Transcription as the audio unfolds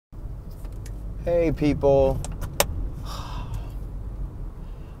Hey people,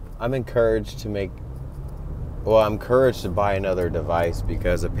 I'm encouraged to buy another device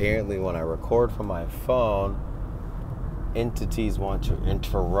because apparently when I record from my phone, entities want to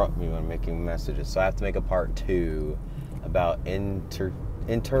interrupt me when making messages. So I have to make a part 2 about interpreting.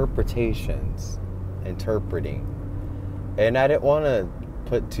 And I didn't want to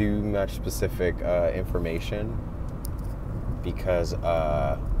put too much specific information because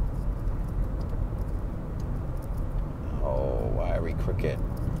wiry cricket.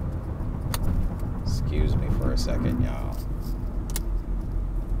 Excuse me for a second, y'all.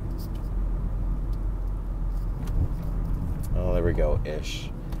 Oh, there we go, ish.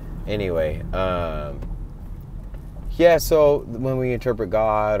 Anyway, yeah, so when we interpret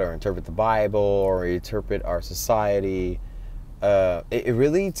God or interpret the Bible or interpret our society, it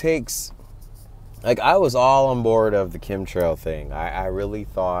really takes, like, I was all on board of the chemtrail thing. I really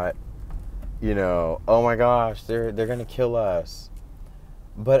thought, oh my gosh, they're gonna kill us.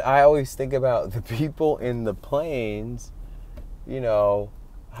 But I always think about the people in the planes, how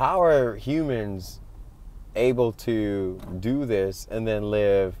are humans able to do this and then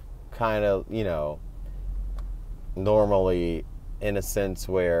live kind of, normally, in a sense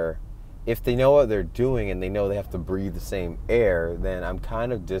where if they know what they're doing and they know they have to breathe the same air, then I'm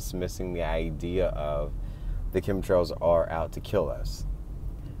kind of dismissing the idea of the chemtrails are out to kill us.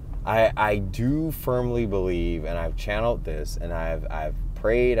 I do firmly believe, and I've channeled this, and I've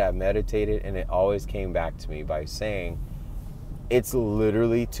prayed, I've meditated, and it always came back to me by saying it's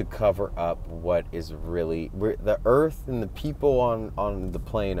literally to cover up what is really, the earth and the people on the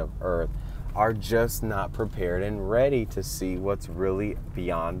plane of earth are just not prepared and ready to see what's really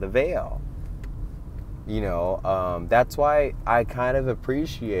beyond the veil. That's why I kind of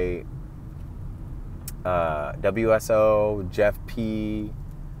appreciate WSO, Jeff P,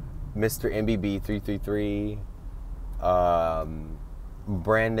 Mr. MBB 333,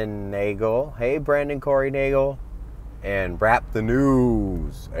 Brandon Nagel. Hey, Brandon Corey Nagel. And Rap the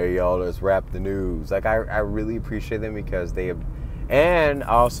News. Hey, y'all, let's rap the news. Like, I really appreciate them because they have... And I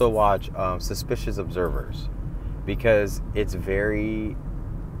also watch Suspicious Observers because it's very...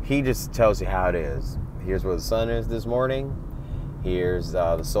 He just tells you how it is. Here's where the sun is this morning. Here's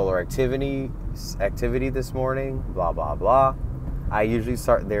the solar activity this morning. Blah, blah, blah. I usually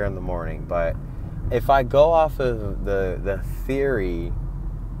start there in the morning. But if I go off of the theory...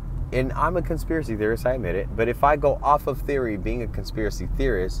 And I'm a conspiracy theorist, I admit it. But if I go off of theory, being a conspiracy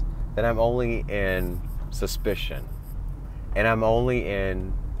theorist, then I'm only in suspicion. And I'm only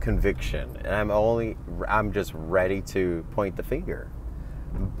in conviction. And I'm just ready to point the finger.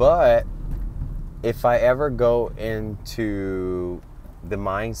 But if I ever go into the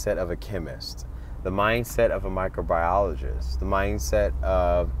mindset of a chemist, the mindset of a microbiologist, the mindset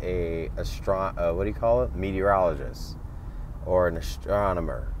of meteorologist or an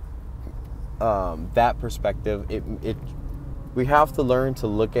astronomer, that perspective, we have to learn to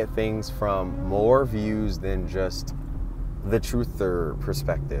look at things from more views than just the truther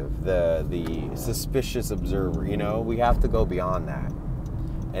perspective, the suspicious observer. We have to go beyond that,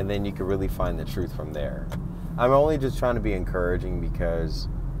 and then you can really find the truth from there. I'm only just trying to be encouraging because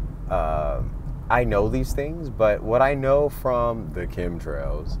I know these things, but what I know from the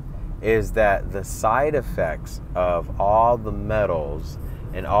chemtrails is that the side effects of all the metals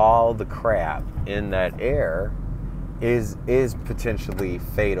and all the crap in that air is potentially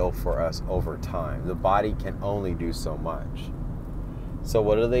fatal for us over time. The body can only do so much. So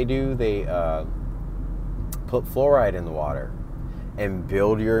what do? They put fluoride in the water and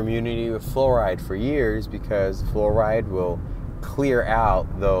build your immunity with fluoride for years because fluoride will clear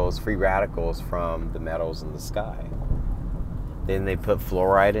out those free radicals from the metals in the sky. Then they put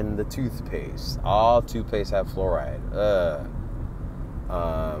fluoride in the toothpaste. All toothpaste have fluoride.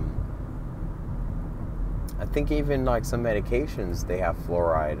 I think even like some medications, they have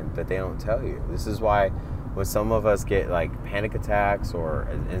fluoride, but they don't tell you. This is why when some of us get like panic attacks or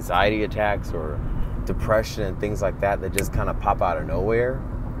anxiety attacks or depression and things like that just kind of pop out of nowhere,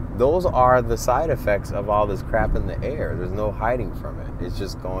 those are the side effects of all this crap in the air. There's no hiding from it. It's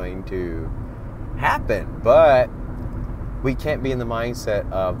just going to happen. But we can't be in the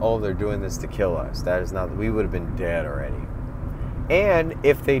mindset of, oh, they're doing this to kill us. That is not, we would have been dead already. And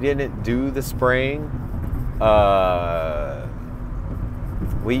if they didn't do the spraying,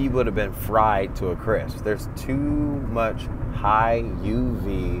 we would have been fried to a crisp. There's too much high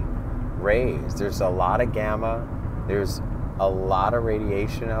UV rays. There's a lot of gamma. There's a lot of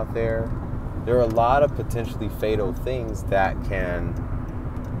radiation out there. There are a lot of potentially fatal things that can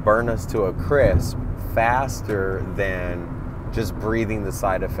burn us to a crisp faster than just breathing the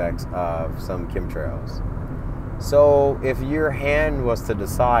side effects of some chemtrails. So if your hand was to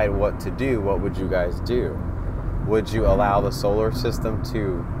decide what to do, what would you guys do? Would you allow the solar system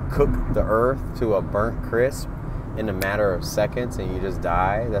to cook the earth to a burnt crisp in a matter of seconds and you just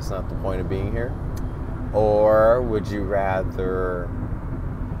die? That's not the point of being here. Or would you rather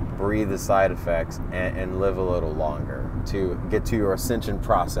breathe the side effects and live a little longer to get to your ascension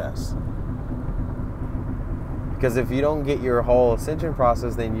process? Because if you don't get your whole ascension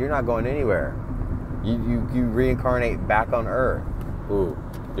process, then you're not going anywhere. You reincarnate back on Earth. Ooh,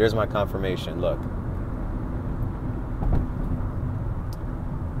 there's my confirmation. Look.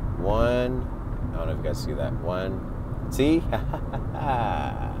 One. I don't know if you guys see that. One. See?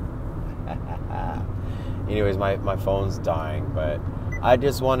 Anyways, my phone's dying, but I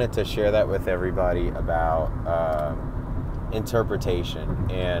just wanted to share that with everybody about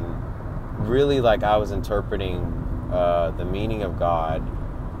interpretation. And really, like, I was interpreting the meaning of God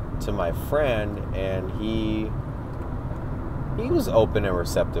to my friend, and he was open and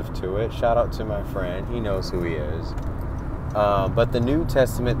receptive to it. Shout out to my friend. He knows who he is. But the New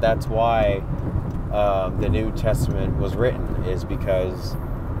Testament, that's why the New Testament was written, is because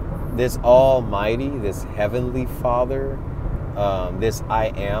this Almighty, this Heavenly Father, this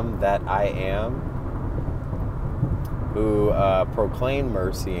I am that I am, who proclaimed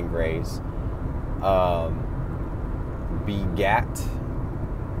mercy and grace, begat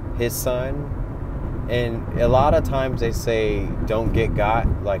his son. And a lot of times they say don't get got,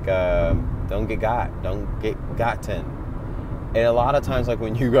 like don't get got, don't get gotten. And a lot of times, like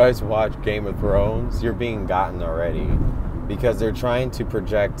when you guys watch Game of Thrones, you're being gotten already, because they're trying to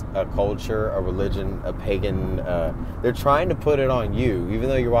project a culture, a religion, a pagan, they're trying to put it on you. Even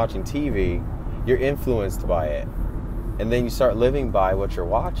though you're watching TV, you're influenced by it. And then you start living by what you're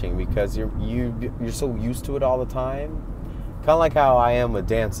watching, because you're so used to it all the time. Kind of like how I am with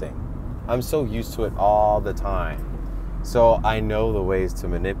dancing. I'm so used to it all the time. So I know the ways to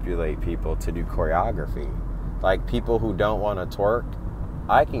manipulate people to do choreography. Like people who don't want to twerk,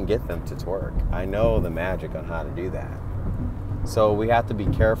 I can get them to twerk. I know the magic on how to do that. So we have to be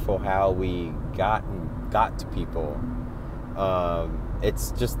careful how we got to people.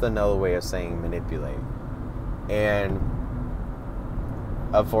 It's just another way of saying manipulate. And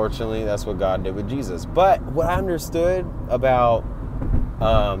unfortunately, that's what God did with Jesus. But what I understood about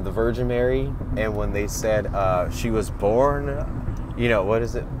the Virgin Mary, and when they said she was born, what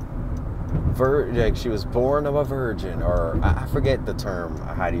is it? Like she was born of a virgin, or I forget the term.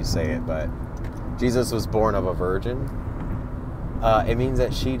 How do you say it? But Jesus was born of a virgin. It means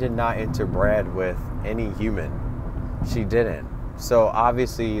that she did not interbred with any human. She didn't. So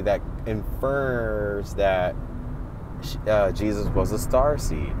obviously that infers that Jesus was a star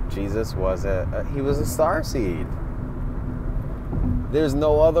seed. Jesus was he was a star seed. There's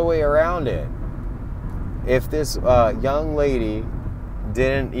no other way around it. If this young lady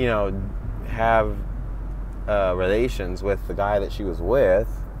didn't, have relations with the guy that she was with,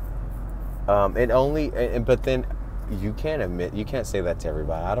 but then you can't say that to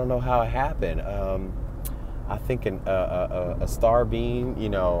everybody. I don't know how it happened. I think a star being,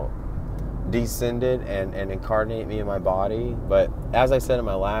 descended and incarnate me in my body. But as I said in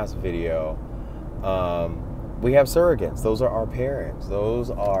my last video, we have surrogates. Those are our parents. Those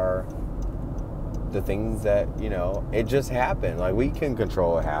are the things that, it just happened. Like, we can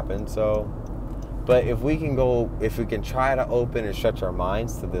control what happened. So, but if we can try to open and stretch our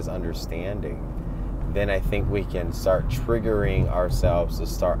minds to this understanding, then I think we can start triggering ourselves to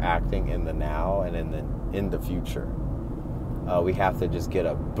start acting in the now and in the future. We have to just get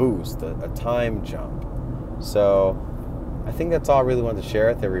a boost, a time jump. So I think that's all I really wanted to share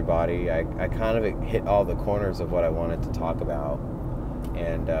with everybody. I kind of hit all the corners of what I wanted to talk about.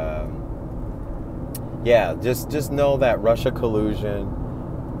 And just know that Russia collusion,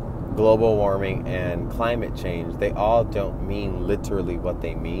 global warming, and climate change, they all don't mean literally what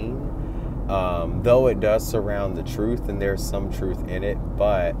they mean. Though it does surround the truth, and there's some truth in it,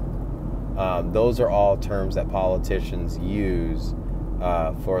 but those are all terms that politicians use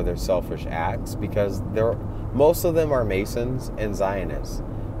for their selfish acts, because most of them are Masons and Zionists.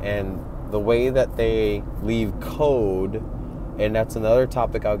 And the way that they leave code, and that's another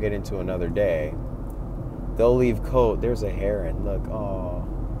topic I'll get into another day, they'll leave code. There's a heron. Look, oh,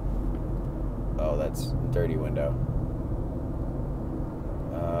 that's a dirty window.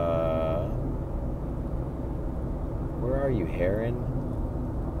 Where are you, heron?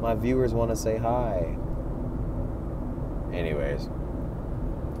 My viewers want to say hi. Anyways,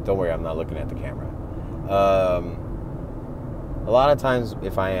 don't worry, I'm not looking at the camera. A lot of times,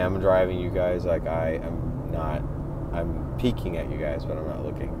 if I am driving, you guys, like, I am not I'm peeking at you guys, but I'm not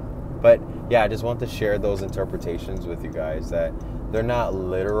looking. But yeah, I just want to share those interpretations with you guys, that they're not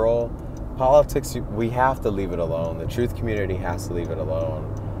literal. Politics, we have to leave it alone. The truth community has to leave it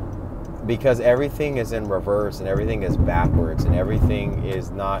alone, because everything is in reverse and everything is backwards and everything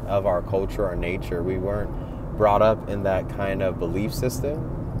is not of our culture or nature. We weren't brought up in that kind of belief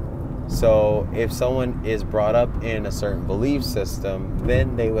system. So if someone is brought up in a certain belief system,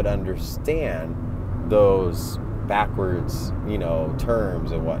 then they would understand those backwards,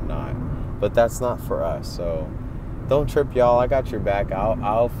 terms and whatnot. But that's not for us. So don't trip, y'all. I got your back.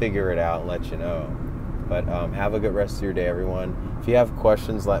 I'll figure it out and let you know. But have a good rest of your day, everyone. If you have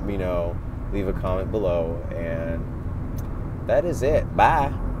questions, let me know. Leave a comment below. And that is it.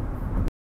 Bye.